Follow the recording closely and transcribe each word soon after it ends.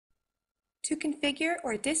To configure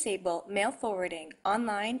or disable mail forwarding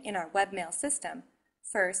online in our Webmail system,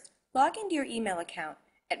 first log into your email account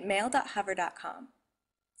at mail.hover.com.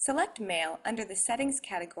 Select Mail under the Settings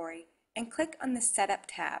category and click on the Setup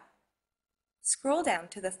tab. Scroll down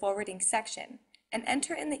to the Forwarding section and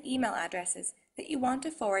enter in the email addresses that you want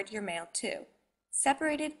to forward your mail to,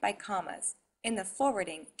 separated by commas, in the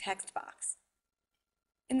Forwarding text box.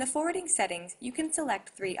 In the forwarding settings, you can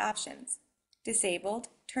select three options. Disabled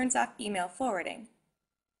turns off email forwarding.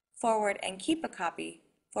 Forward and keep a copy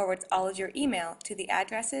forwards all of your email to the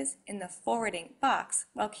addresses in the forwarding box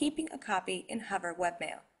while keeping a copy in Hover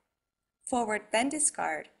Webmail. Forward then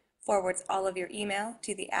discard forwards all of your email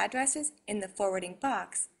to the addresses in the forwarding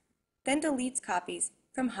box, then deletes copies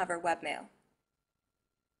from Hover Webmail.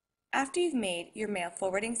 After you've made your mail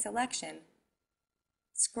forwarding selection,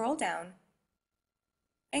 scroll down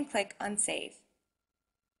and click on Save.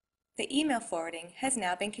 The email forwarding has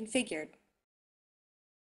now been configured.